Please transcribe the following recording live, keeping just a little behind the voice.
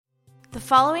The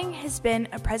following has been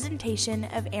a presentation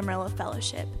of Amarillo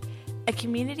Fellowship, a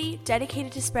community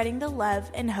dedicated to spreading the love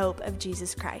and hope of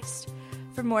Jesus Christ.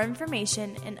 For more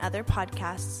information and other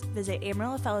podcasts, visit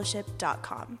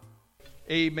amarillofellowship.com.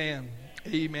 Amen.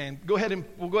 Amen. We'll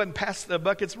go ahead and pass the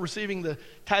buckets receiving the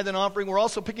tithe and offering. We're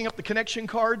also picking up the connection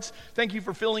cards. Thank you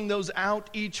for filling those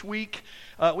out each week.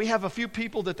 We have a few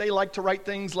people that they like to write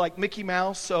things like Mickey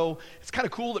Mouse, so it's kind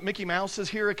of cool that Mickey Mouse is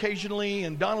here occasionally,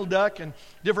 and Donald Duck and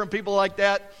different people like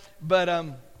that. But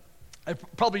I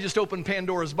probably just opened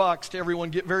Pandora's box to everyone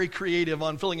get very creative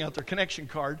on filling out their connection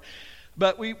card.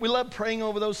 But we love praying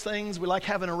over those things. We like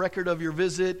having a record of your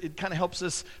visit. It kind of helps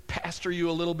us pastor you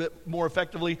a little bit more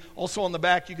effectively. Also on the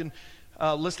back, you can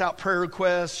list out prayer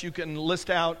requests. You can list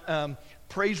out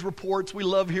praise reports. We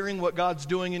love hearing what God's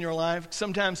doing in your life.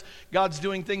 Sometimes God's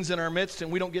doing things in our midst and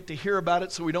we don't get to hear about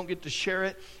it, so we don't get to share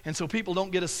it. And so people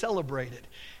don't get to celebrate it.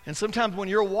 And sometimes when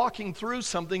you're walking through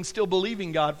something, still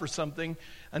believing God for something,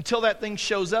 until that thing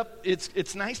shows up,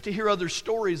 it's nice to hear other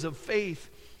stories of faith,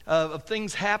 of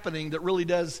things happening that really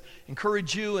does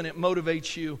encourage you and it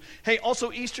motivates you. Hey,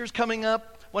 also Easter's coming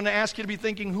up. I want to ask you to be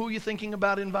thinking, who are you thinking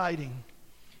about inviting?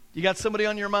 You got somebody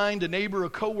on your mind, a neighbor, a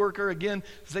coworker? Again,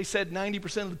 as they said,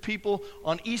 90% of the people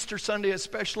on Easter Sunday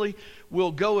especially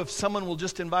will go if someone will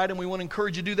just invite them. We want to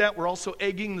encourage you to do that. We're also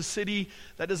egging the city.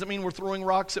 That doesn't mean we're throwing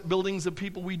rocks at buildings of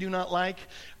people we do not like,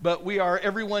 but we are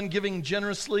everyone giving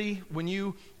generously. When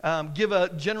you give a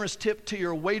generous tip to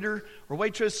your waiter or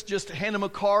waitress, just hand them a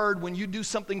card. When you do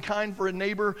something kind for a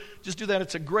neighbor, just do that.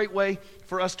 It's a great way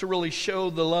for us to really show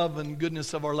the love and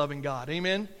goodness of our loving God.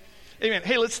 Amen? Amen.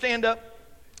 Hey, let's stand up.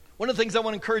 One of the things I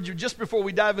want to encourage you just before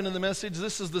we dive into the message,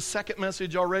 this is the second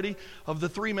message already of the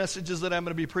three messages that I'm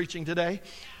going to be preaching today.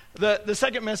 The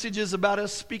second message is about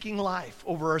us speaking life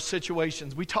over our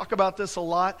situations. We talk about this a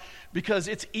lot because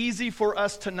it's easy for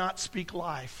us to not speak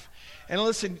life. And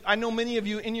listen, I know many of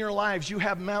you in your lives, you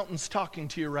have mountains talking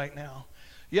to you right now.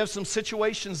 You have some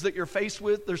situations that you're faced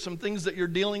with. There's some things that you're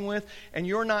dealing with, and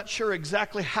you're not sure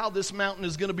exactly how this mountain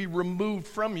is going to be removed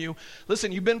from you.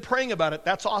 Listen, you've been praying about it.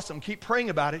 That's awesome. Keep praying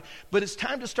about it. But it's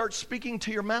time to start speaking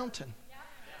to your mountain.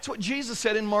 That's what Jesus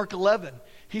said in Mark 11.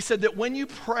 He said that when you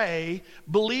pray,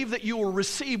 believe that you will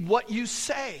receive what you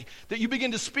say. That you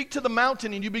begin to speak to the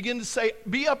mountain and you begin to say,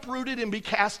 be uprooted and be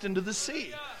cast into the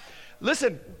sea.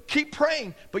 Listen, keep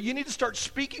praying, but you need to start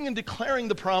speaking and declaring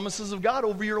the promises of God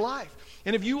over your life.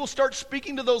 And if you will start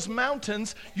speaking to those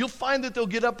mountains, you'll find that they'll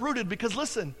get uprooted. Because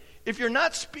listen, if you're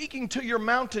not speaking to your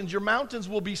mountains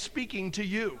will be speaking to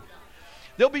you.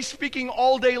 They'll be speaking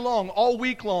all day long, all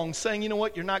week long, saying, you know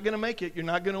what, you're not going to make it. You're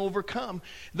not going to overcome.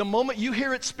 The moment you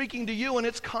hear it speaking to you and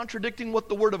it's contradicting what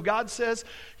the Word of God says,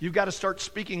 you've got to start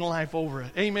speaking life over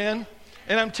it. Amen?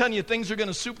 And I'm telling you, things are going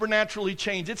to supernaturally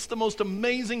change. It's the most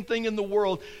amazing thing in the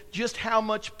world, just how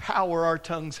much power our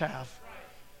tongues have.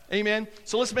 Amen?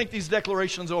 So let's make these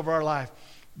declarations over our life.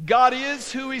 God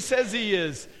is who He says He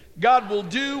is. God will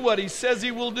do what He says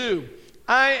He will do.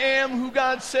 I am who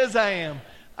God says I am.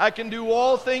 I can do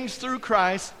all things through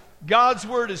Christ. God's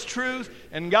word is truth,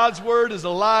 and God's word is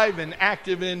alive and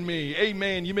active in me.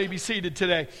 Amen. You may be seated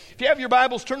today. If you have your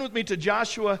Bibles, turn with me to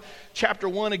Joshua chapter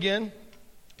 1 again.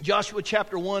 Joshua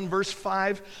chapter 1, verse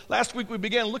 5. Last week we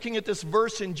began looking at this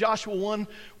verse in Joshua 1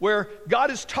 where God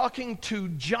is talking to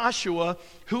Joshua,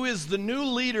 who is the new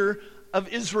leader of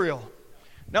Israel.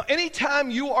 Now, anytime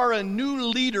you are a new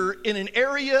leader in an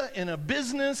area, in a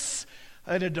business,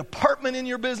 in a department in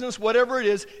your business, whatever it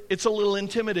is, it's a little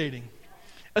intimidating.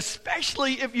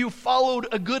 Especially if you followed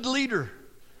a good leader.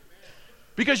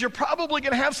 Because you're probably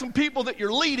going to have some people that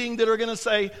you're leading that are going to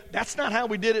say, that's not how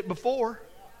we did it before.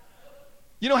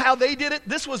 You know how they did it?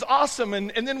 This was awesome.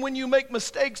 And then when you make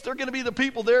mistakes, they're going to be the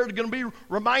people there that are going to be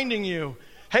reminding you,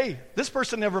 hey, this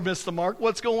person never missed the mark.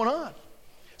 What's going on?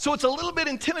 So it's a little bit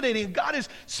intimidating. God is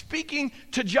speaking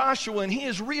to Joshua and He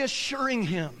is reassuring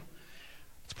him.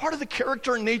 It's part of the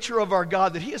character and nature of our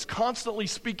God that He is constantly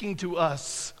speaking to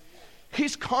us.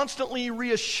 He's constantly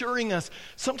reassuring us.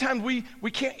 Sometimes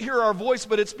we can't hear our voice,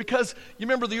 but it's because, you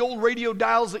remember the old radio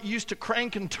dials that you used to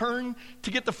crank and turn to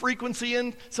get the frequency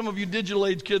in? Some of you digital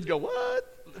age kids go,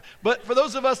 what? But for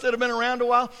those of us that have been around a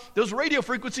while, those radio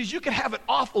frequencies, you could have it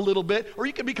off a little bit, or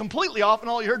you could be completely off and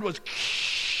all you heard was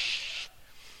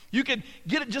you could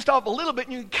get it just off a little bit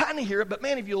and you can kind of hear it, but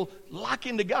man, if you'll lock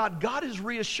into God, God is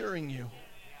reassuring you.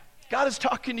 God is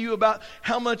talking to you about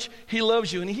how much He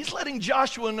loves you. And He's letting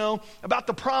Joshua know about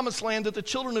the promised land that the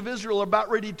children of Israel are about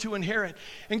ready to inherit.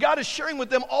 And God is sharing with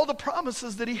them all the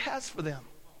promises that He has for them.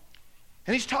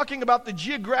 And he's talking about the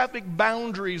geographic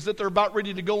boundaries that they're about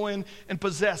ready to go in and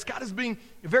possess. God is being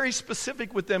very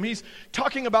specific with them. He's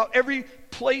talking about every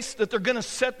place that they're going to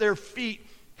set their feet.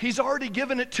 He's already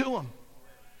given it to them.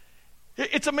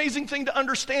 It's an amazing thing to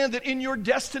understand that in your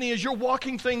destiny, as you're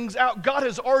walking things out, God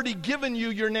has already given you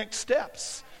your next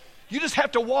steps. You just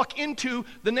have to walk into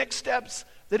the next steps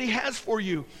that he has for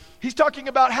you. He's talking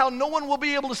about how no one will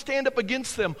be able to stand up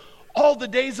against them all the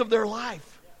days of their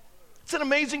life. It's an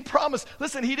amazing promise.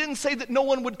 Listen, he didn't say that no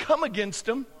one would come against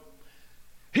him.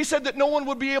 He said that no one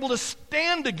would be able to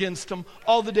stand against him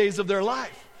all the days of their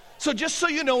life. So just so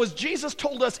you know, as Jesus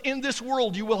told us, in this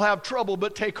world you will have trouble,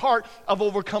 but take heart, I've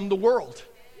overcome the world.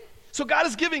 So God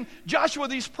is giving Joshua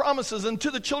these promises and to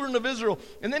the children of Israel.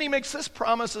 And then he makes this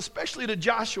promise, especially to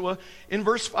Joshua, in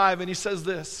verse 5, and he says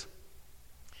this: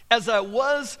 as I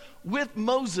was with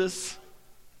Moses,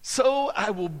 so I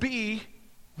will be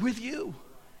with you.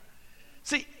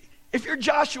 See, if you're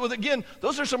Joshua, again,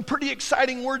 those are some pretty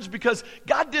exciting words because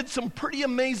God did some pretty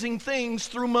amazing things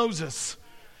through Moses.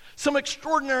 Some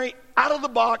extraordinary,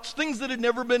 out-of-the-box things that had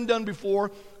never been done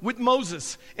before with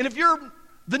Moses. And if you're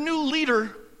the new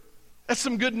leader, that's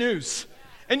some good news.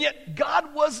 And yet,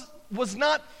 God was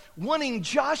not wanting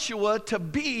Joshua to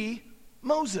be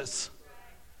Moses.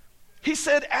 He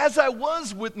said, as I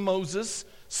was with Moses,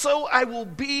 so I will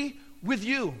be with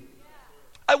you.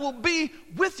 I will be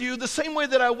with you the same way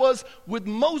that I was with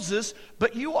Moses,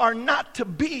 but you are not to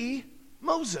be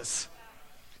Moses.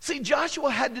 See,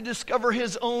 Joshua had to discover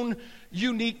his own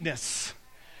uniqueness.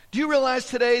 Do you realize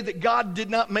today that God did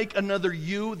not make another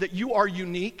you, that you are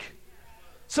unique?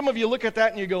 Some of you look at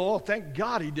that and you go, oh, thank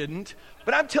God he didn't.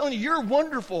 But I'm telling you, you're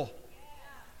wonderful.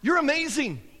 You're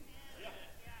amazing.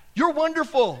 You're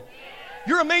wonderful.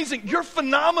 You're amazing. You're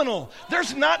phenomenal.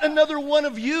 There's not another one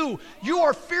of you. You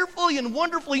are fearfully and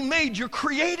wonderfully made. You're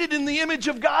created in the image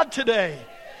of God today.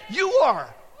 You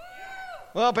are.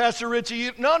 Well, Pastor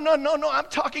Richie, no. I'm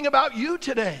talking about you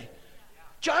today.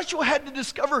 Joshua had to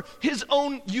discover his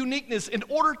own uniqueness in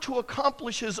order to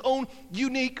accomplish his own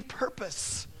unique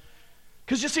purpose.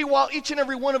 Because you see, while each and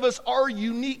every one of us are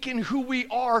unique in who we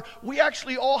are, we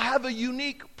actually all have a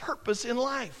unique purpose in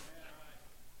life.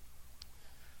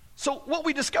 So what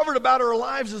we discovered about our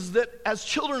lives is that as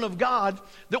children of God,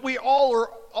 that we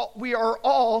are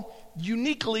all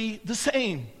uniquely the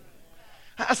same.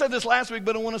 I said this last week,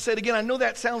 but I want to say it again. I know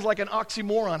that sounds like an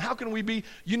oxymoron. How can we be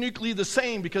uniquely the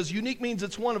same? Because unique means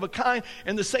it's one of a kind,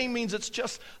 and the same means it's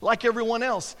just like everyone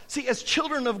else. See, as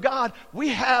children of God,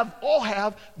 we all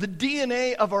have the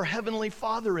DNA of our Heavenly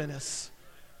Father in us.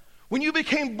 When you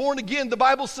became born again, the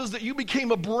Bible says that you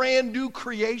became a brand new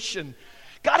creation.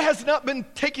 God has not been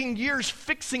taking years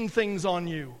fixing things on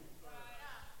you.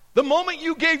 The moment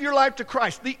you gave your life to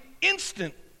Christ, the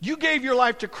instant you gave your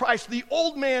life to Christ, the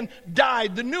old man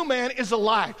died, the new man is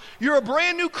alive. You're a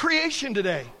brand new creation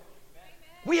today.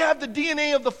 We have the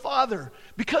DNA of the Father.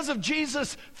 Because of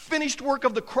Jesus' finished work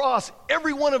of the cross,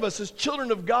 every one of us as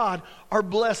children of God are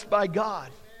blessed by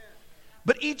God.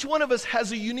 But each one of us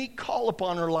has a unique call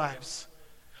upon our lives.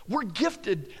 We're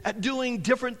gifted at doing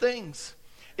different things.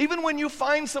 Even when you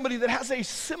find somebody that has a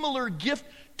similar gift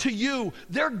to you,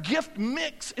 their gift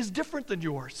mix is different than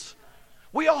yours.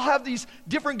 We all have these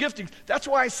different giftings. That's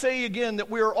why I say again that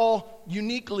we are all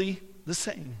uniquely the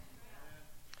same.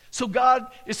 So God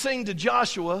is saying to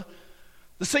Joshua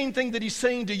the same thing that he's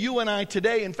saying to you and I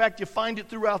today. In fact, you find it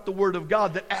throughout the Word of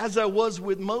God, that as I was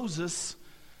with Moses,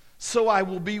 so I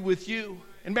will be with you.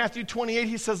 In Matthew 28,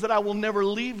 he says that I will never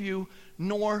leave you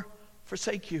nor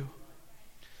forsake you.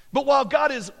 But while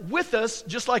God is with us,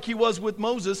 just like he was with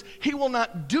Moses, he will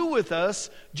not do with us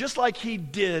just like he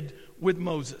did with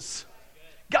Moses.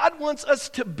 God wants us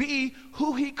to be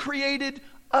who he created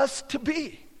us to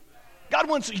be. God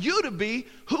wants you to be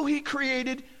who he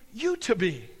created you to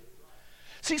be.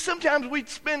 See, sometimes we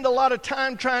spend a lot of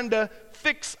time trying to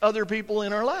fix other people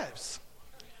in our lives.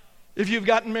 If you've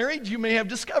gotten married, you may have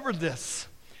discovered this.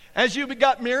 As you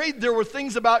got married, there were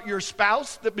things about your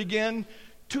spouse that began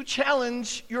to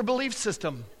challenge your belief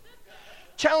system,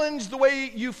 challenge the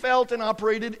way you felt and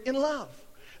operated in love.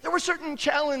 There were certain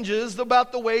challenges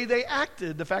about the way they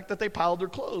acted, the fact that they piled their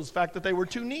clothes, the fact that they were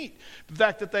too neat, the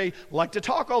fact that they liked to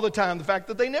talk all the time, the fact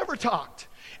that they never talked.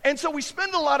 And so we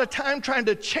spend a lot of time trying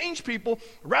to change people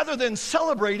rather than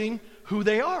celebrating who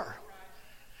they are.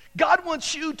 God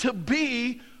wants you to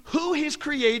be who he's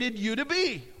created you to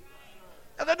be.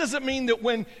 Now, that doesn't mean that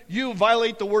when you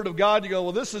violate the Word of God, you go,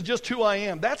 well, this is just who I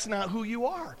am. That's not who you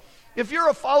are. If you're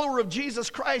a follower of Jesus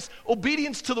Christ,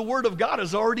 obedience to the Word of God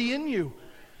is already in you.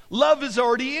 Love is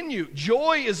already in you.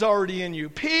 Joy is already in you.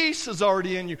 Peace is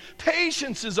already in you.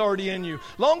 Patience is already in you.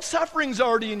 Long-suffering is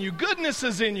already in you. Goodness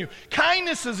is in you.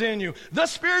 Kindness is in you. The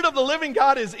Spirit of the living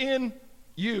God is in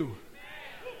you.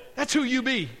 That's who you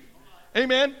be.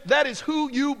 Amen? That is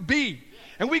who you be.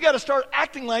 And we got to start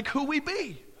acting like who we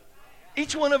be.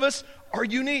 Each one of us are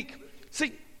unique.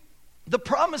 See, the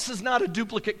promise is not a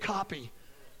duplicate copy.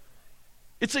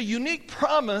 It's a unique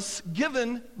promise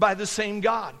given by the same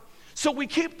God. So we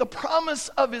keep the promise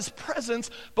of His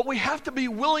presence, but we have to be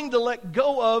willing to let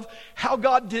go of how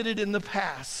God did it in the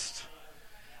past.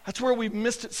 That's where we've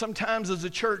missed it sometimes as a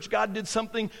church. God did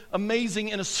something amazing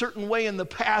in a certain way in the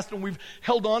past, and we've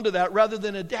held on to that rather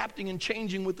than adapting and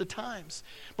changing with the times.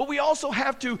 But we also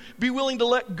have to be willing to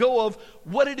let go of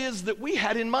what it is that we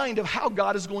had in mind of how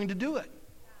God is going to do it.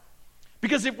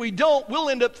 Because if we don't, we'll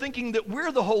end up thinking that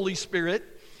we're the Holy Spirit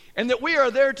and that we are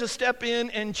there to step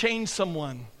in and change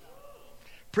someone.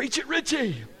 Preach it,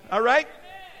 Richie. All right?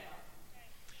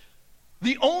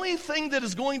 The only thing that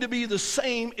is going to be the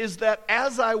same is that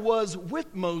as I was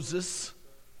with Moses,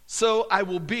 so I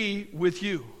will be with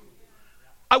you.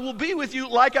 I will be with you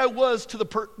like I was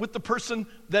with the person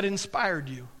that inspired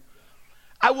you.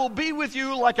 I will be with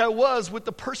you like I was with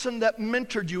the person that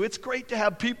mentored you. It's great to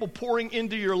have people pouring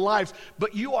into your lives,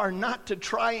 but you are not to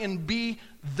try and be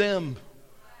them.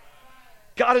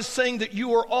 God is saying that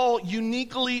you are all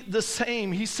uniquely the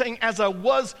same. He's saying, as I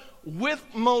was with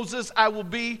Moses, I will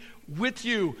be with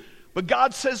you. But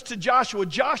God says to Joshua,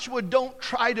 Joshua, don't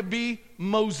try to be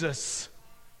Moses.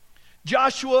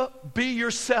 Joshua, be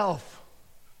yourself.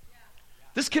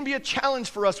 This can be a challenge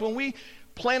for us. When we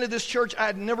planted this church, I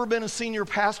had never been a senior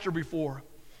pastor before.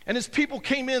 And as people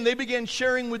came in, they began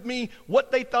sharing with me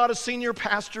what they thought a senior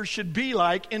pastor should be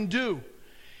like and do.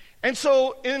 And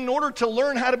so in order to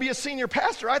learn how to be a senior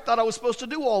pastor, I thought I was supposed to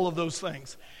do all of those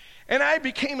things. And I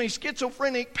became a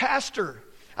schizophrenic pastor.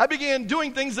 I began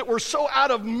doing things that were so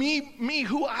out of me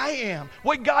who I am,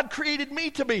 what God created me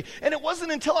to be. And it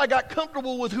wasn't until I got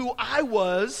comfortable with who I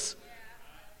was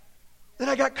that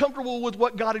I got comfortable with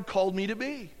what God had called me to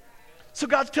be. So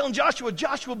God's telling Joshua,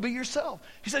 Joshua, be yourself.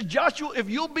 He said, Joshua,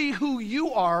 if you'll be who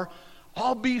you are,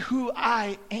 I'll be who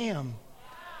I am.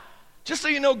 Just so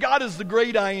you know, God is the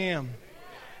great I am.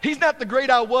 He's not the great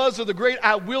I was or the great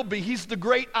I will be. He's the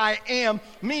great I am,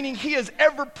 meaning He is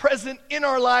ever present in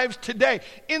our lives today.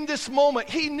 In this moment,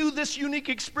 He knew this unique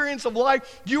experience of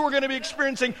life you were going to be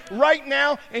experiencing right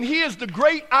now, and He is the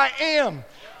great I am.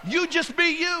 You just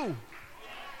be you.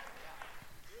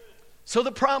 So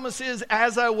the promise is,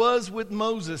 as I was with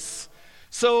Moses,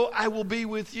 so I will be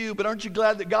with you. But aren't you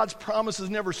glad that God's promises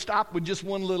never stop with just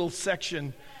one little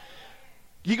section?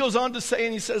 He goes on to say,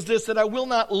 and He says this, that I will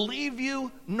not leave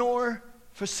you nor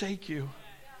forsake you.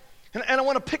 And I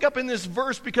want to pick up in this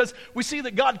verse because we see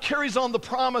that God carries on the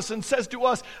promise and says to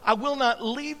us, I will not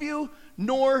leave you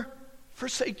nor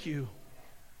forsake you.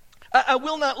 I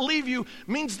will not leave you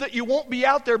means that you won't be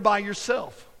out there by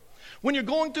yourself. When you're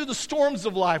going through the storms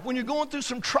of life, when you're going through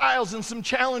some trials and some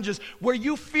challenges where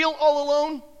you feel all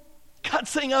alone, God's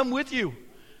saying, I'm with you.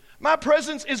 My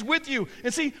presence is with you.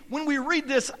 And see, when we read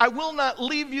this, I will not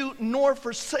leave you nor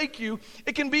forsake you,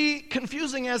 it can be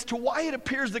confusing as to why it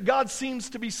appears that God seems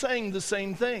to be saying the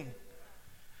same thing.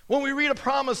 When we read a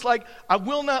promise like, I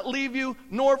will not leave you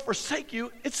nor forsake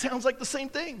you, it sounds like the same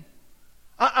thing.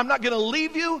 I'm not going to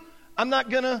leave you. I'm not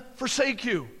going to forsake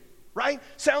you. Right?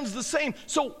 Sounds the same.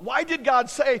 So why did God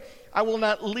say, I will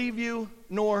not leave you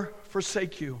nor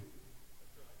forsake you?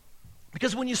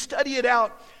 Because when you study it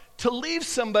out, to leave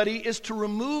somebody is to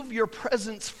remove your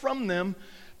presence from them,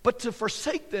 but to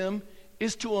forsake them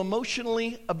is to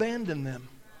emotionally abandon them.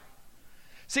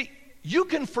 See, you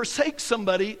can forsake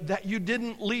somebody that you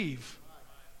didn't leave.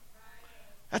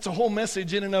 That's a whole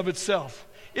message in and of itself.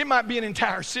 It might be an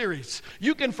entire series.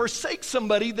 You can forsake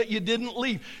somebody that you didn't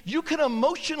leave. You can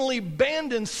emotionally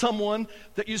abandon someone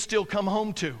that you still come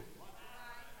home to.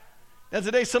 Now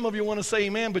today some of you want to say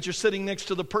amen, but you're sitting next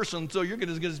to the person, so you're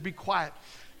going to just be quiet.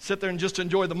 Sit there and just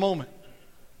enjoy the moment.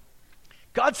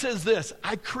 God says this,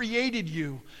 I created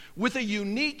you with a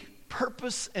unique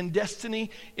purpose and destiny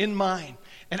in mind.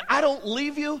 And I don't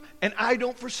leave you and I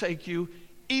don't forsake you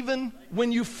even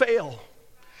when you fail.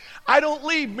 I don't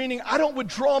leave, meaning I don't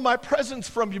withdraw my presence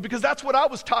from you, because that's what I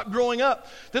was taught growing up.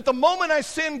 That the moment I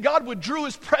sinned, God withdrew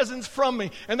His presence from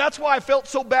me. And that's why I felt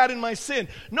so bad in my sin.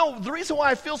 No, the reason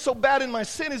why I feel so bad in my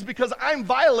sin is because I'm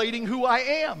violating who I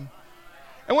am.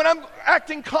 And when I'm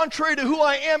acting contrary to who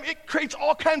I am, it creates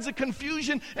all kinds of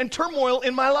confusion and turmoil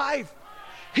in my life.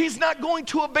 He's not going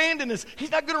to abandon us.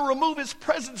 He's not going to remove His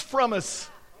presence from us.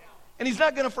 And He's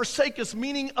not going to forsake us,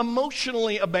 meaning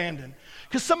emotionally abandon.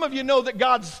 Because some of you know that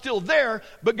God's still there,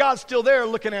 but God's still there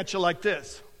looking at you like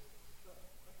this.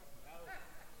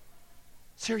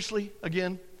 Seriously,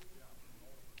 again?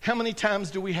 How many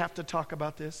times do we have to talk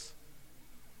about this?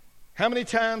 How many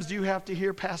times do you have to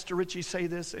hear Pastor Richie say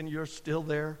this and you're still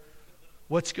there?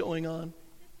 What's going on?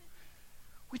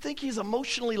 We think he's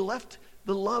emotionally left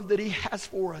the love that he has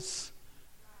for us.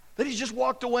 That he's just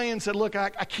walked away and said, look, I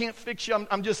can't fix you.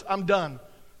 I'm done.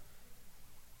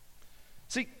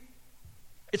 See,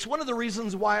 it's one of the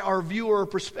reasons why our view or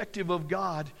perspective of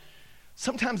God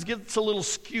sometimes gets a little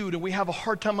skewed, and we have a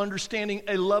hard time understanding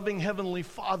a loving Heavenly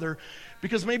Father,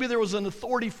 because maybe there was an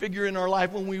authority figure in our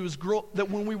life when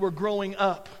we were growing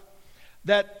up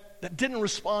that didn't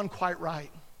respond quite right.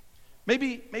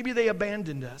 Maybe they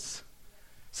abandoned us.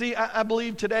 See, I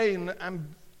believe today, and I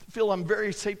feel I'm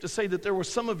very safe to say that there were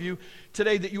some of you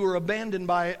today that you were abandoned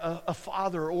by a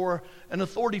father or an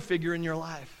authority figure in your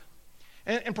life.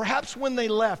 And perhaps when they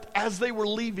left, as they were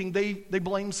leaving, they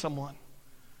blamed someone.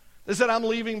 They said, I'm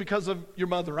leaving because of your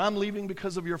mother. I'm leaving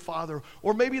because of your father.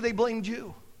 Or maybe they blamed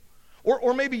you.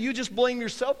 Or maybe you just blame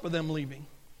yourself for them leaving.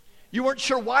 You weren't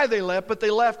sure why they left, but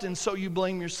they left, and so you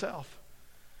blame yourself.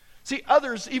 See,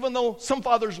 others, even though some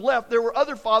fathers left, there were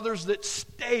other fathers that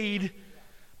stayed,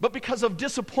 but because of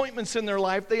disappointments in their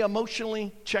life, they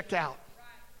emotionally checked out.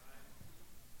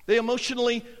 They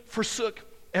emotionally forsook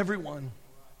everyone.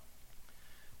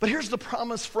 But here's the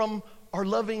promise from our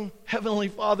loving Heavenly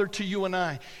Father to you and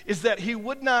I, is that He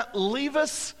would not leave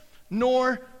us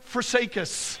nor forsake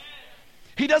us.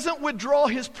 He doesn't withdraw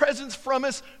His presence from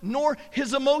us nor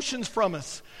His emotions from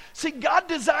us. See, God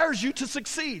desires you to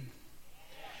succeed.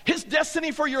 His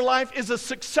destiny for your life is a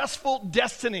successful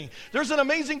destiny. There's an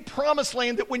amazing promised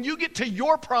land that when you get to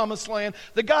your promised land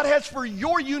that God has for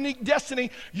your unique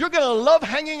destiny, you're going to love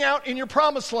hanging out in your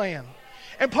promised land.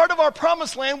 And part of our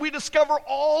promised land we discover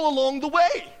all along the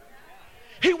way.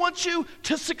 He wants you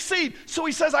to succeed. So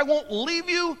He says, I won't leave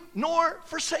you nor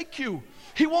forsake you.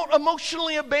 He won't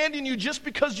emotionally abandon you just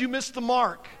because you missed the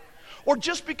mark. Or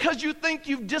just because you think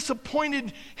you've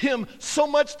disappointed Him so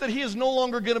much that He is no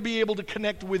longer going to be able to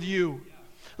connect with you.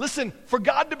 Listen, for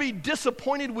God to be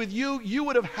disappointed with you, you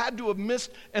would have had to have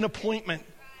missed an appointment.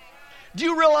 Do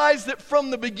you realize that from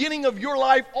the beginning of your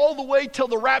life all the way till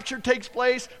the rapture takes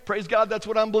place, praise God, that's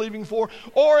what I'm believing for,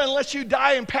 or unless you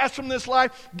die and pass from this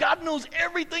life, God knows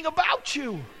everything about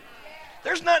you.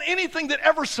 There's not anything that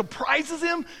ever surprises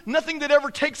Him, nothing that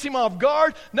ever takes Him off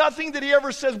guard, nothing that He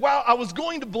ever says, wow, I was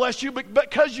going to bless you, but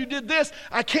because you did this,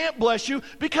 I can't bless you,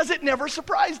 because it never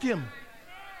surprised Him.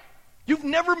 You've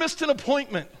never missed an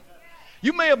appointment.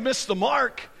 You may have missed the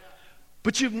mark,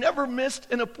 but you've never missed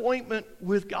an appointment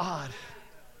with God.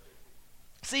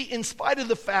 See, in spite of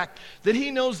the fact that He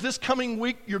knows this coming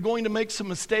week you're going to make some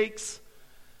mistakes,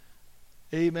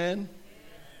 amen,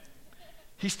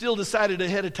 He still decided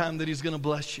ahead of time that He's going to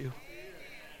bless you.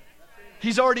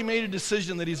 He's already made a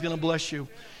decision that He's going to bless you.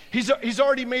 He's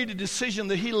already made a decision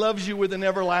that He loves you with an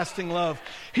everlasting love.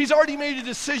 He's already made a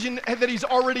decision that He's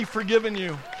already forgiven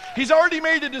you. He's already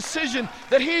made a decision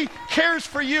that He cares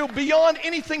for you beyond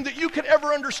anything that you could ever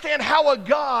understand. How a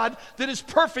God that is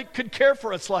perfect could care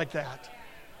for us like that.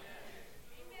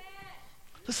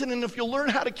 Listen, and if you'll learn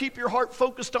how to keep your heart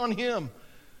focused on Him,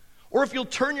 or if you'll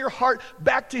turn your heart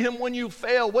back to Him when you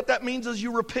fail, what that means is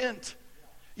you repent.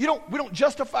 We don't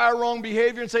justify our wrong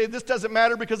behavior and say, this doesn't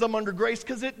matter because I'm under grace,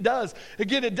 because it does.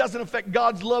 Again, it doesn't affect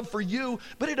God's love for you,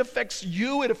 but it affects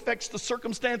you. It affects the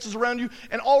circumstances around you.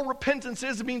 And all repentance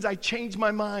is, it means I change my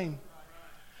mind.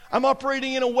 I'm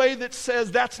operating in a way that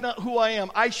says that's not who I am.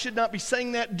 I should not be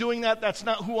saying that, doing that. That's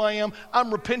not who I am.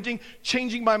 I'm repenting,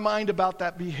 changing my mind about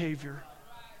that behavior.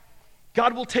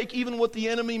 God will take even what the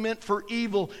enemy meant for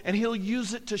evil, and He'll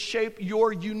use it to shape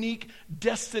your unique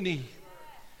destiny.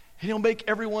 And He'll make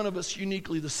every one of us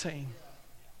uniquely the same.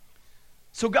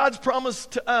 So God's promise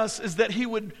to us is that He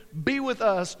would be with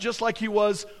us just like He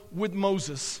was with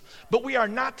Moses. But we are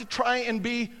not to try and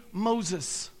be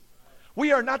Moses.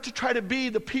 We are not to try to be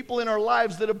the people in our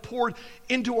lives that have poured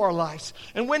into our lives.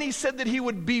 And when He said that He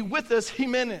would be with us, He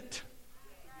meant it.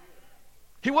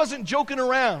 He wasn't joking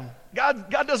around. God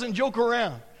doesn't joke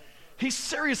around. He's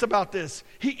serious about this.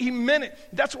 He meant it.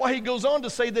 That's why He goes on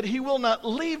to say that He will not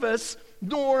leave us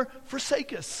nor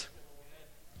forsake us.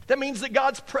 That means that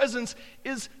God's presence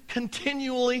is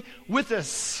continually with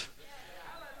us.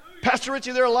 Pastor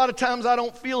Richie, there are a lot of times I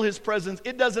don't feel His presence.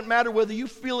 It doesn't matter whether you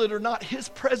feel it or not. His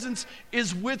presence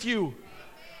is with you.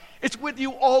 It's with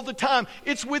you all the time.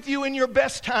 It's with you in your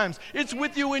best times. It's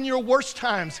with you in your worst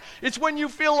times. It's when you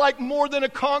feel like more than a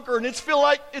conqueror, and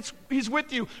He's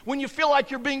with you when you feel like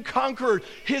you're being conquered.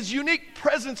 His unique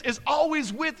presence is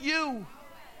always with you.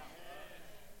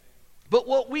 But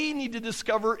what we need to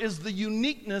discover is the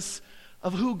uniqueness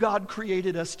of who God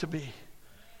created us to be.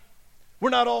 We're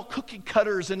not all cookie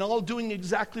cutters and all doing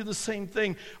exactly the same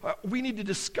thing. We need to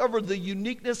discover the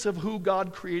uniqueness of who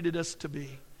God created us to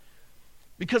be.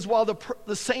 Because while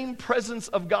the same presence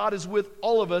of God is with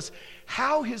all of us,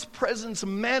 how his presence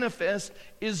manifests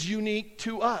is unique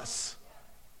to us.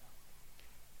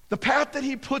 The path that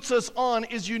he puts us on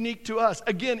is unique to us.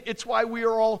 Again, it's why we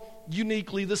are all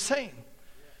uniquely the same.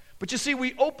 But you see,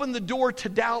 we open the door to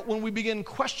doubt when we begin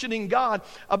questioning God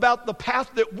about the path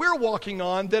that we're walking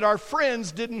on that our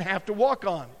friends didn't have to walk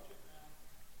on.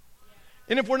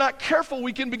 And if we're not careful,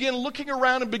 we can begin looking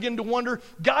around and begin to wonder,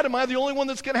 God, am I the only one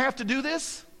that's going to have to do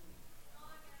this?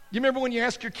 You remember when you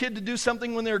ask your kid to do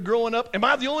something when they're growing up, am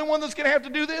I the only one that's going to have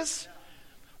to do this?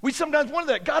 We sometimes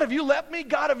wonder that. God, have you left me?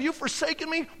 God, have you forsaken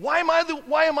me? Why am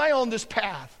I on this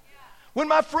path? When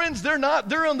my friends, they're not.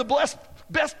 They're on the best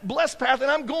blessed path, and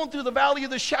I'm going through the valley of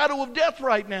the shadow of death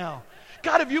right now.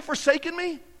 God, have you forsaken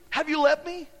me? Have you left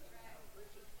me?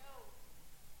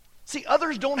 See,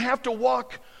 others don't have to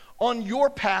walk on your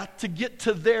path to get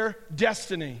to their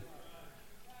destiny.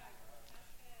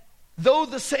 Though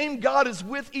the same God is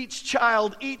with each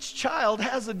child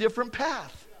has a different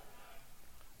path.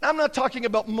 Now, I'm not talking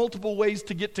about multiple ways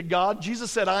to get to God.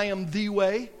 Jesus said, I am the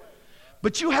way.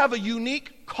 But you have a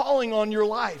unique calling on your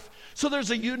life. So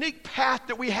there's a unique path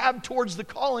that we have towards the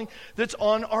calling that's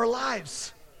on our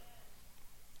lives.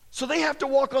 So they have to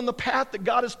walk on the path that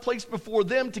God has placed before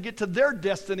them to get to their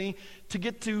destiny, to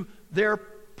get to their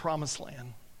promised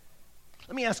land.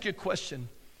 Let me ask you a question.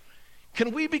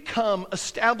 Can we become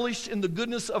established in the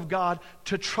goodness of God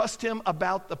to trust him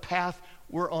about the path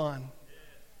we're on?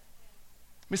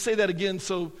 Let me say that again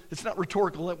so it's not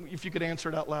rhetorical. If you could answer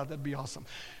it out loud, that'd be awesome.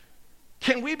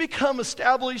 Can we become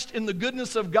established in the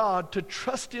goodness of God to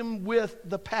trust him with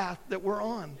the path that we're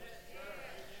on?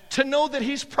 To know that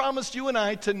he's promised you and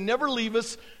I to never leave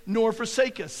us nor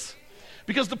forsake us.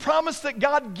 Because the promise that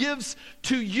God gives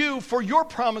to you for your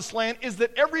promised land is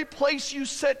that every place you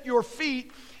set your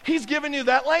feet, he's given you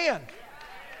that land.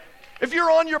 If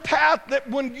you're on your path,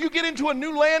 that when you get into a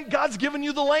new land, God's given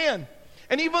you the land.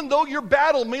 And even though your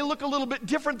battle may look a little bit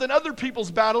different than other people's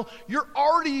battle, you're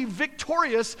already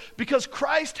victorious because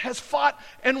Christ has fought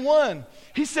and won.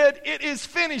 He said, it is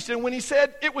finished. And when he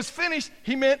said it was finished,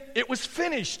 he meant it was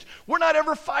finished. We're not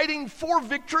ever fighting for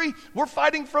victory. We're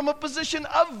fighting from a position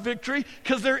of victory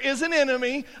because there is an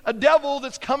enemy, a devil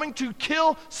that's coming to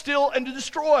kill, steal, and to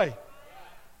destroy.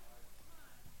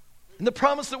 And the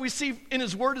promise that we see in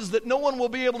his word is that no one will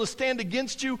be able to stand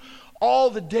against you all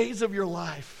the days of your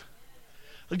life.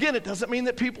 Again, it doesn't mean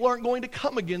that people aren't going to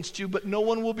come against you, but no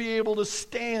one will be able to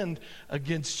stand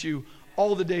against you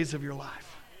all the days of your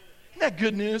life. Isn't that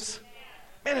good news?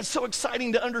 Man, it's so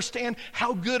exciting to understand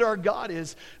how good our God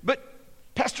is. But,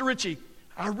 Pastor Richie,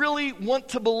 I really want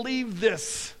to believe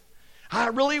this. I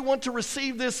really want to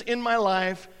receive this in my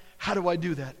life. How do I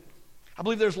do that? I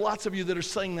believe there's lots of you that are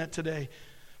saying that today.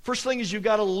 First thing is you've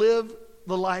got to live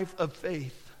the life of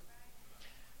faith.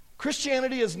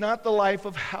 Christianity is not the life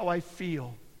of how I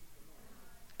feel.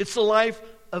 It's the life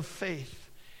of faith.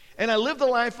 And I live the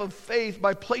life of faith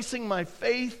by placing my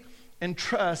faith and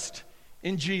trust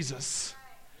in Jesus.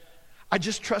 I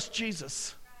just trust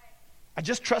Jesus. I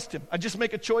just trust him. I just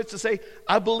make a choice to say,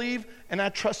 I believe and I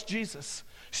trust Jesus.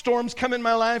 Storms come in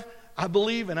my life, I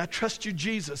believe and I trust you,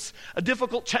 Jesus. A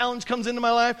difficult challenge comes into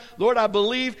my life, Lord, I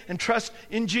believe and trust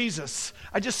in Jesus.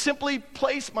 I just simply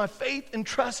place my faith and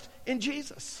trust in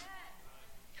Jesus.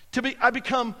 I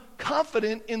become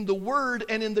confident in the word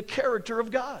and in the character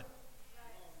of God.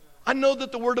 I know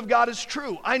that the word of God is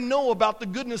true. I know about the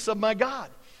goodness of my God.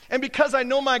 And because I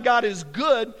know my God is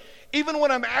good, even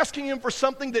when I'm asking him for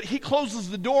something that he closes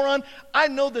the door on, I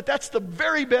know that that's the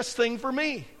very best thing for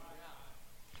me.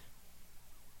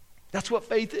 That's what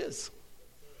faith is.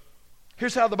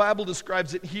 Here's how the Bible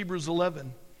describes it in Hebrews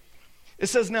 11. It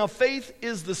says, now faith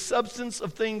is the substance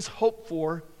of things hoped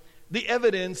for, the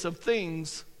evidence of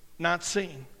things not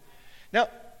seen. Now,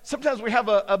 sometimes we have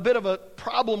a bit of a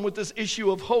problem with this issue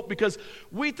of hope because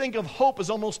we think of hope as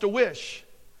almost a wish.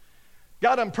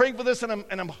 God, I'm praying for this and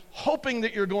I'm hoping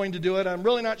that you're going to do it. I'm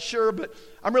really not sure, but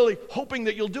I'm really hoping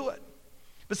that you'll do it.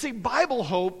 But see, Bible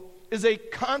hope is a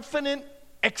confident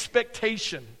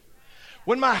expectation.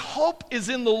 When my hope is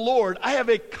in the Lord, I have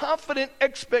a confident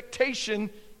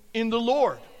expectation in the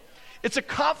Lord. It's a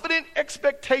confident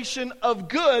expectation of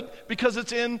good because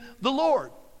it's in the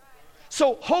Lord.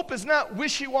 So hope is not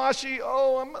wishy-washy,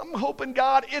 I'm hoping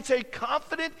God. It's a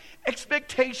confident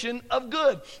expectation of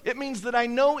good. It means that I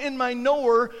know in my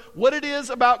knower what it is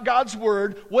about God's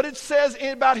word, what it says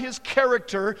about his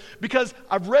character, because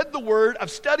I've read the word,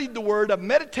 I've studied the word, I've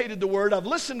meditated the word, I've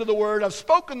listened to the word, I've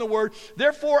spoken the word.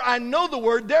 Therefore, I know the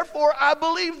word. Therefore, I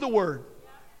believe the word.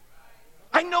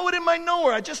 I know it in my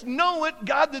knower. I just know it.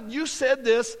 God, that you said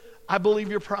this, I believe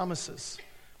your promises.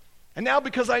 And now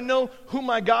because I know who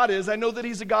my God is, I know that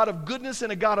he's a God of goodness and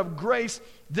a God of grace.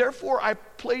 Therefore, I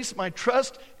place my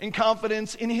trust and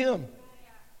confidence in him.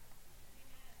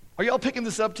 Are y'all picking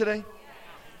this up today?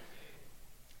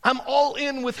 I'm all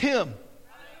in with him.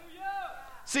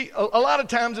 See, a lot of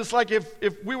times it's like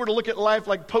if we were to look at life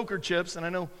like poker chips, and I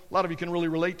know a lot of you can really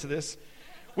relate to this.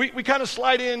 We kind of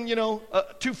slide in,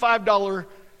 two $5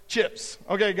 chips.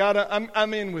 Okay, God,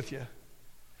 I'm in with you.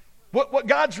 What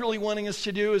God's really wanting us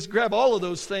to do is grab all of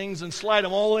those things and slide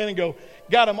them all in and go,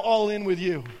 God, I'm all in with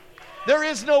you. There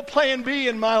is no plan B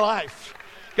in my life.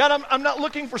 God, I'm not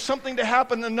looking for something to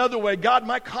happen another way. God,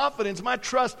 my confidence, my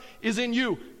trust is in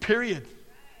you, period.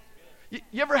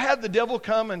 You ever had the devil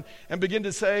come and begin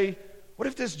to say, what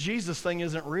if this Jesus thing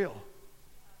isn't real?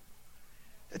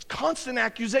 It's constant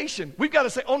accusation. We've got to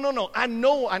say, oh, no, I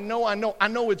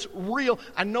know it's real.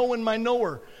 I know in my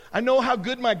knower. I know how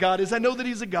good my God is. I know that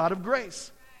he's a God of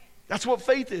grace. That's what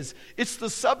faith is. It's the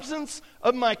substance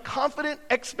of my confident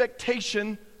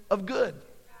expectation of good.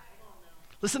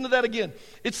 Listen to that again.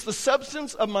 It's the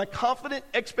substance of my confident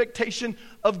expectation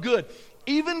of good.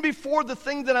 Even before the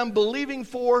thing that I'm believing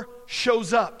for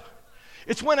shows up.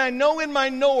 It's when I know in my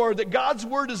knower that God's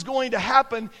word is going to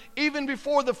happen even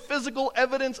before the physical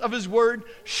evidence of his word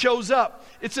shows up.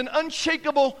 It's an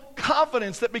unshakable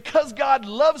confidence that because God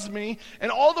loves me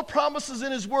and all the promises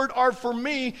in his word are for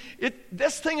me,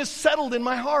 this thing is settled in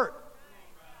my heart.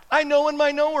 I know in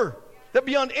my knower that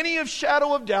beyond any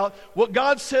shadow of doubt, what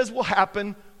God says will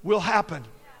happen will happen.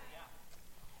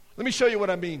 Let me show you what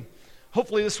I mean.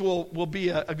 Hopefully this will be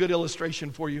a good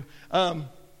illustration for you.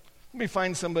 Let me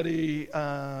find somebody.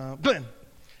 Glenn. All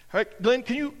right, Glenn,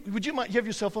 would you mind, you have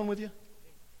your cell phone with you?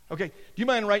 Okay. Do you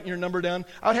mind writing your number down?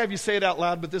 I'd have you say it out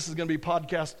loud, but this is going to be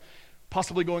podcast,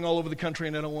 possibly going all over the country,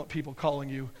 and I don't want people calling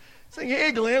you saying,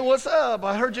 hey, Glenn, what's up?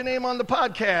 I heard your name on the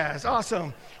podcast.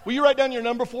 Awesome. Will you write down your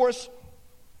number for us?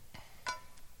 Do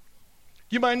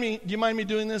you mind me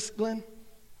doing this, Glenn?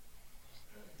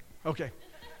 Okay.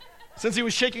 Since he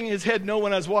was shaking his head no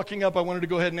when I was walking up, I wanted to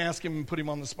go ahead and ask him and put him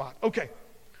on the spot.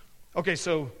 Okay,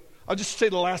 so I'll just say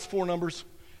the last four numbers.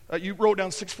 You wrote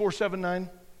down 6479.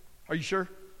 Are you sure?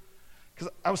 Because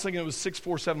I was thinking it was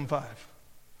 6475.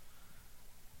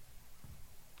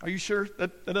 Are you sure?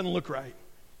 That doesn't look right.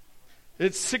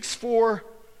 It's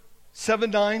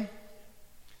 6479.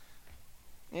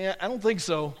 Yeah, I don't think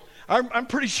so. I'm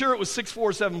pretty sure it was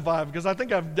 6475 because I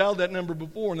think I've dialed that number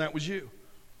before and that was you.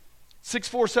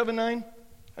 6479?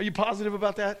 Are you positive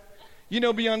about that? You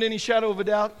know beyond any shadow of a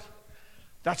doubt?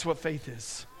 That's what faith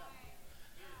is.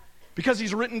 Because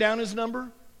he's written down his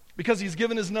number, because he's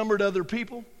given his number to other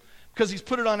people, because he's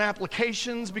put it on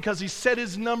applications, because he said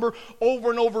his number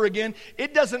over and over again.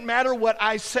 It doesn't matter what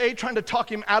I say, trying to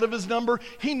talk him out of his number.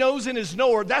 He knows in his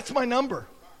knower, that's my number.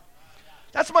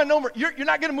 That's my number. You're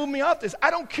not going to move me off this. I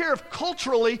don't care if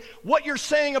culturally what you're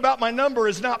saying about my number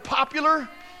is not popular.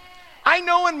 I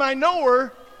know in my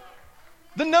knower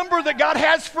the number that God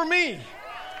has for me.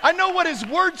 I know what his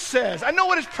word says. I know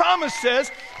what his promise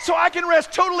says, so I can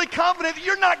rest totally confident that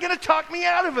you're not going to talk me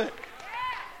out of it.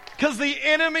 Because the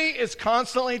enemy is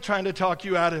constantly trying to talk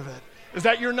you out of it. Is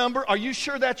that your number? Are you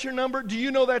sure that's your number? Do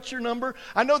you know that's your number?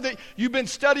 I know that you've been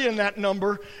studying that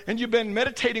number and you've been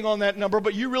meditating on that number,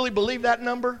 but you really believe that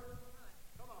number?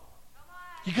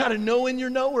 You got to know in your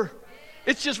knower.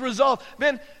 It's just resolved.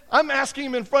 Man, I'm asking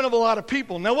him in front of a lot of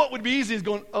people. Now, what would be easy is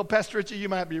going, oh, Pastor Richie, you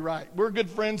might be right. We're good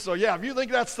friends, so yeah, if you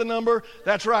think that's the number,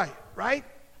 that's right, right?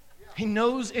 He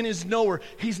knows in his knower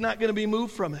he's not going to be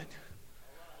moved from it.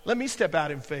 Let me step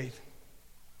out in faith.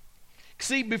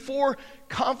 See, before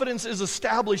confidence is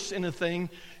established in a thing,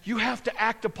 you have to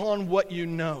act upon what you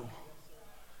know.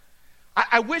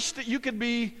 I wish that you could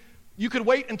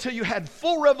wait until you had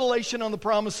full revelation on the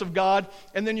promise of God,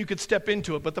 and then you could step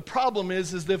into it. But the problem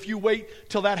is that if you wait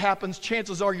till that happens,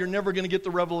 chances are you're never going to get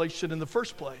the revelation in the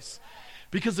first place.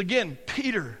 Because again,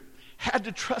 Peter had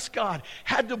to trust God,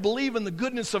 had to believe in the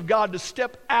goodness of God to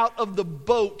step out of the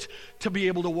boat to be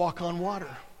able to walk on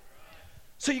water.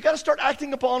 So you got to start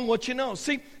acting upon what you know.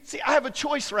 See, I have a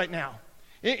choice right now.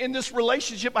 In this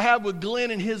relationship I have with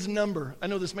Glenn and his number. I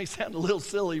know this may sound a little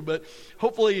silly, but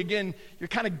hopefully, again, you're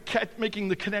kind of making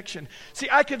the connection. See,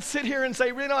 I could sit here and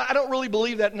say, I don't really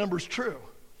believe that number's true.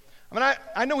 I mean,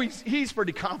 I know he's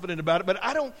pretty confident about it, but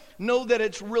I don't know that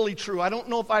it's really true. I don't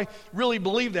know if I really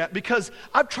believe that because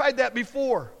I've tried that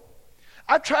before.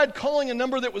 I've tried calling a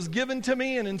number that was given to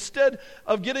me, and instead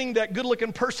of getting that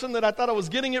good-looking person that I thought I was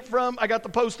getting it from, I got the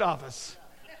post office.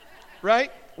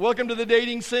 Right? Welcome to the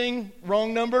dating scene.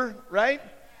 Wrong number, right?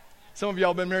 Some of y'all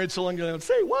have been married so long, you're going to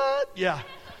say, what? Yeah.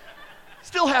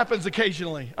 Still happens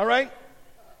occasionally, all right?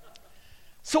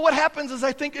 So what happens is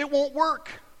I think it won't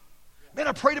work. Man,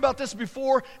 I prayed about this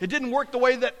before. It didn't work the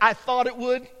way that I thought it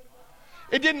would.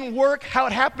 It didn't work how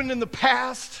it happened in the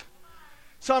past.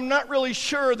 So I'm not really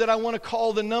sure that I want to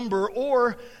call the number,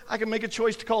 or I can make a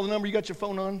choice to call the number. You got your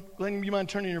phone on? Glenn, you mind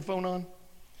turning your phone on?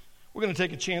 We're going to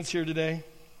take a chance here today.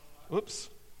 Whoops.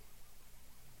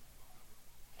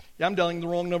 Yeah, I'm dialing the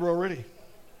wrong number already.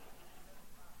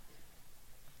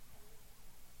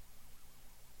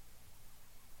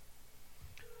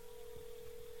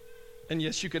 And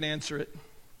yes, you can answer it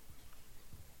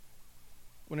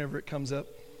whenever it comes up.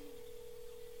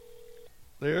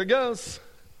 There it goes.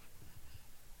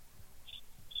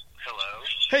 Hello.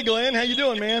 Hey, Glenn, how you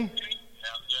doing, man? I'm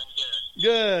doing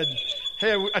Good.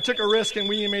 Hey, I took a risk and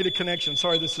we made a connection.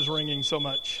 Sorry this is ringing so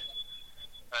much.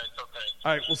 It's okay.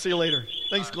 All right, we'll see you later.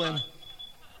 Thanks, Glenn.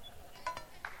 Bye.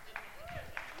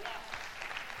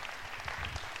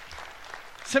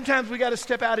 Sometimes we got to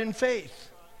step out in faith.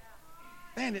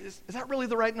 Man, is that really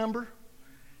the right number?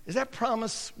 Is that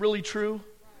promise really true?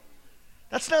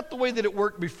 That's not the way that it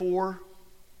worked before.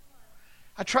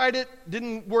 I tried it,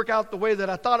 didn't work out the way that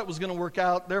I thought it was going to work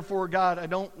out. Therefore, God, I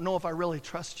don't know if I really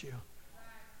trust you.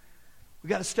 We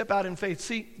got to step out in faith.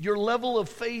 See, your level of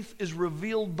faith is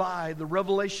revealed by the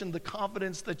revelation, the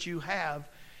confidence that you have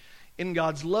in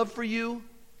God's love for you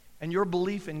and your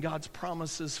belief in God's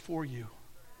promises for you.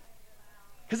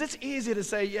 Because it's easy to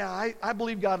say, yeah, I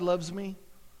believe God loves me.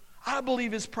 I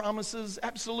believe his promises.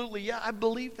 Absolutely, yeah, I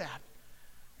believe that.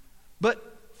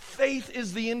 But faith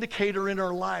is the indicator in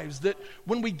our lives that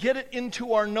when we get it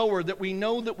into our knower, that we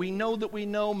know that we know that we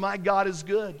know my God is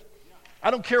good. I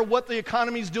don't care what the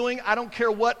economy's doing. I don't care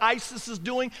what ISIS is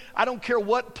doing. I don't care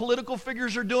what political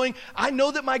figures are doing. I know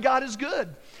that my God is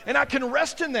good. And I can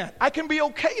rest in that. I can be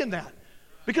okay in that.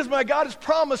 Because my God has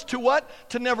promised to what?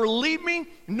 To never leave me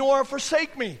nor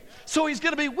forsake me. So he's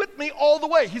going to be with me all the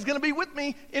way. He's going to be with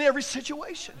me in every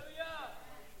situation.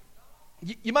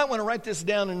 You might want to write this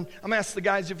down, and I'm going to ask the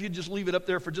guys if you'd just leave it up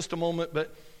there for just a moment,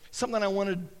 but something I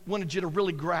wanted you to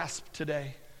really grasp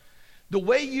today. The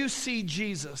way you see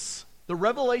Jesus, the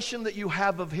revelation that you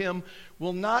have of him,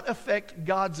 will not affect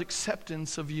God's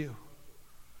acceptance of you.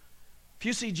 If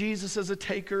you see Jesus as a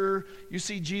taker, you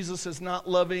see Jesus as not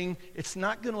loving, it's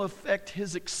not going to affect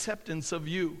his acceptance of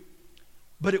you.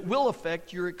 But it will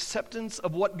affect your acceptance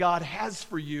of what God has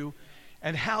for you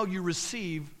and how you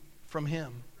receive from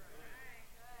him.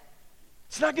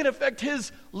 It's not going to affect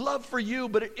his love for you,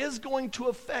 but it is going to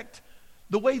affect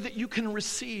the way that you can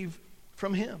receive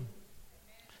from him.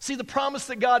 See, the promise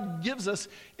that God gives us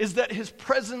is that his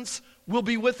presence will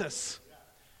be with us.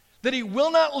 That he will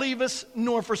not leave us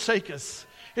nor forsake us.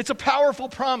 It's a powerful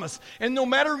promise. And no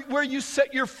matter where you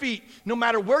set your feet, no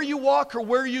matter where you walk or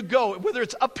where you go, whether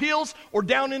it's up hills or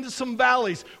down into some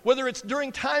valleys, whether it's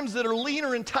during times that are lean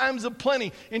or in times of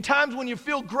plenty, in times when you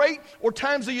feel great or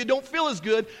times that you don't feel as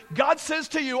good, God says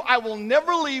to you, I will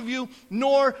never leave you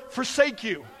nor forsake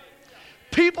you.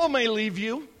 People may leave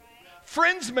you.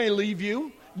 Friends may leave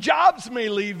you. Jobs may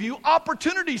leave you,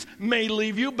 opportunities may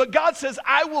leave you, but God says,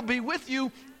 I will be with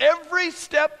you every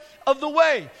step of the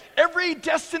way. Every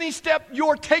destiny step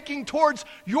you're taking towards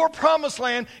your promised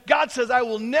land, God says, I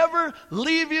will never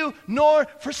leave you nor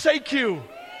forsake you.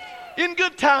 In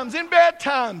good times, in bad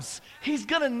times, he's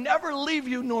going to never leave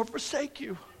you nor forsake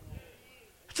you.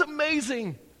 It's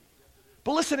amazing.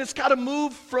 But listen, it's got to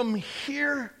move from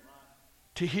here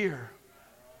to here.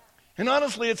 And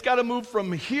honestly, it's got to move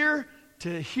from here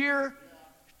to here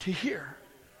to here.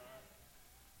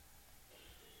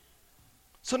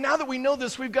 So now that we know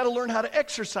this, we've got to learn how to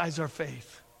exercise our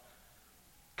faith.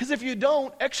 Because if you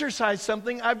don't exercise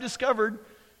something, I've discovered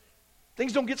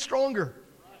things don't get stronger.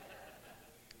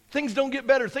 Things don't get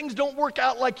better. Things don't work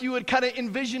out like you had kind of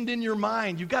envisioned in your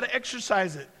mind. You've got to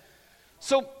exercise it.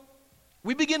 So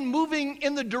we begin moving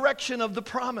in the direction of the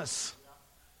promise.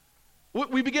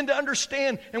 We begin to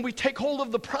understand and we take hold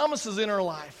of the promises in our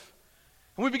life.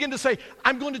 And we begin to say,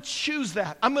 I'm going to choose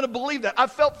that. I'm going to believe that. I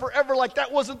felt forever like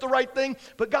that wasn't the right thing,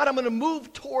 but God, I'm going to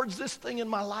move towards this thing in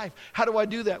my life. How do I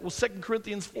do that? Well, 2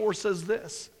 Corinthians 4 says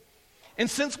this. And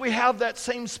since we have that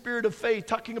same spirit of faith,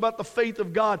 talking about the faith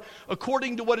of God,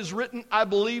 according to what is written, I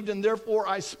believed and therefore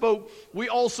I spoke. We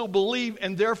also believe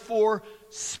and therefore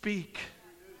speak.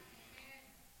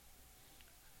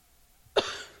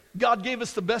 God gave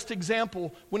us the best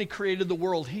example when He created the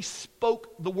world. He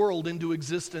spoke the world into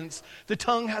existence. The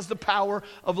tongue has the power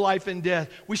of life and death.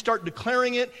 We start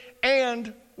declaring it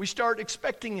and we start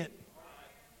expecting it.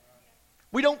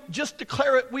 We don't just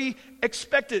declare it, we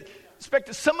expect it.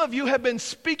 Some of you have been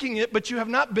speaking it, but you have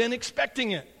not been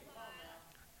expecting it.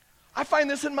 I find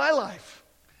this in my life.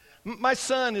 My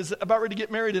son is about ready to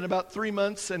get married in about 3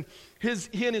 months, and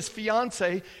he and his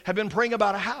fiance have been praying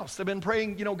about a house. They've been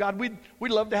praying, God, we'd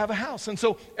love to have a house. And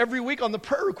so every week on the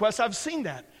prayer requests, I've seen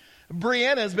that.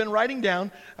 Brianna has been writing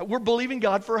down, we're believing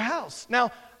God for a house.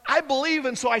 Now, I believe,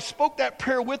 and so I spoke that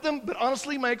prayer with them, but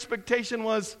honestly, my expectation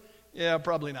was, yeah,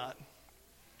 probably not.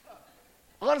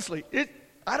 Honestly,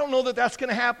 I don't know that that's going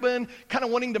to happen, kind of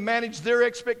wanting to manage their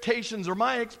expectations or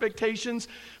my expectations.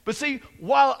 But see,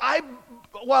 while I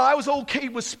was okay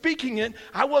with speaking it,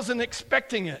 I wasn't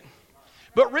expecting it.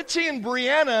 But Richie and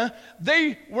Brianna,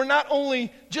 they were not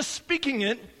only just speaking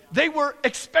it, they were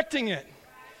expecting it.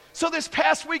 So this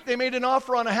past week, they made an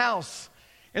offer on a house.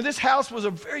 And this house was a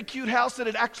very cute house that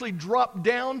had actually dropped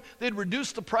down. They'd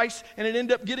reduced the price, and it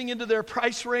ended up getting into their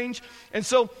price range. And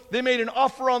so they made an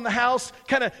offer on the house,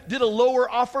 kind of did a lower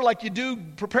offer like you do,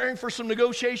 preparing for some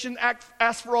negotiation,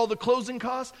 asked for all the closing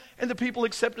costs, and the people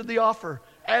accepted the offer,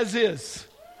 as is.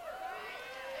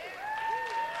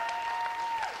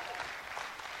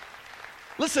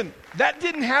 Listen, that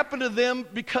didn't happen to them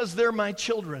because they're my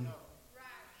children.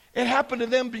 It happened to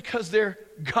them because they're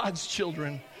God's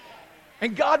children.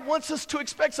 And God wants us to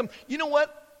expect some. You know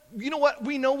what?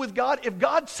 We know with God, if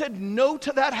God said no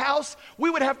to that house, we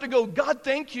would have to go, God,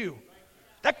 thank you.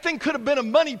 That thing could have been a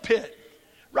money pit,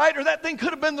 right? Or that thing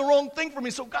could have been the wrong thing for me.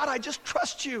 So God, I just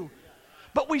trust you.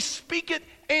 But we speak it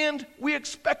and we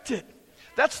expect it.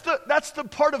 That's the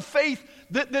part of faith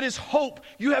that is hope.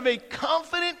 You have a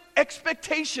confident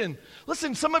expectation.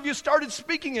 Listen, some of you started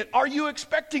speaking it. Are you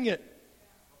expecting it?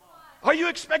 Are you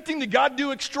expecting that God do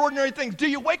extraordinary things? Do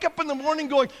you wake up in the morning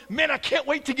going, man, I can't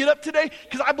wait to get up today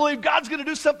because I believe God's going to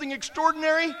do something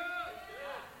extraordinary?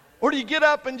 Or do you get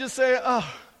up and just say, oh,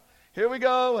 here we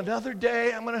go, another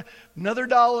day, another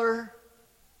dollar.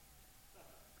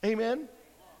 Amen?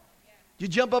 Do you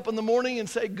jump up in the morning and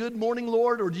say, good morning,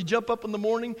 Lord? Or do you jump up in the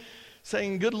morning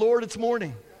saying, good Lord, it's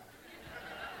morning?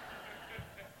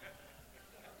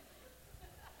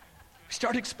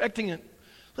 Start expecting it.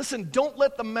 Listen, don't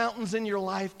let the mountains in your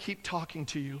life keep talking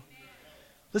to you.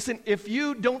 Listen, if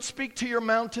you don't speak to your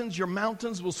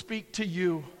mountains will speak to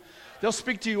you. They'll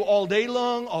speak to you all day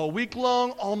long, all week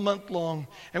long, all month long.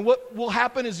 And what will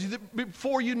happen is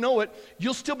before you know it,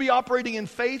 you'll still be operating in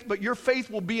faith, but your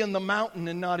faith will be in the mountain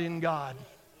and not in God.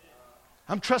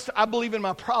 I believe in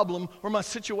my problem or my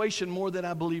situation more than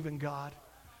I believe in God.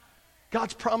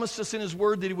 God's promised us in His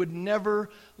Word that He would never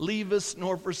leave us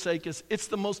nor forsake us. It's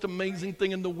the most amazing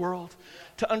thing in the world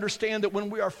to understand that when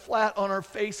we are flat on our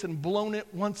face and blown it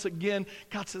once again,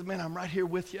 God says, man, I'm right here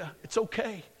with you. It's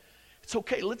okay. It's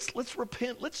okay. Let's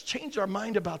repent. Let's change our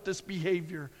mind about this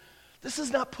behavior. This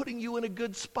is not putting you in a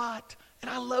good spot.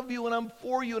 And I love you and I'm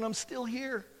for you and I'm still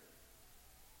here.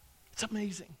 It's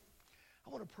amazing. I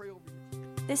want to pray over you.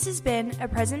 This has been a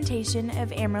presentation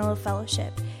of Amarillo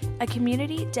Fellowship, a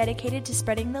community dedicated to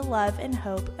spreading the love and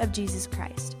hope of Jesus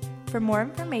Christ. For more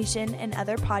information and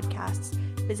other podcasts,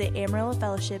 visit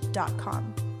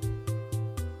amarillofellowship.com.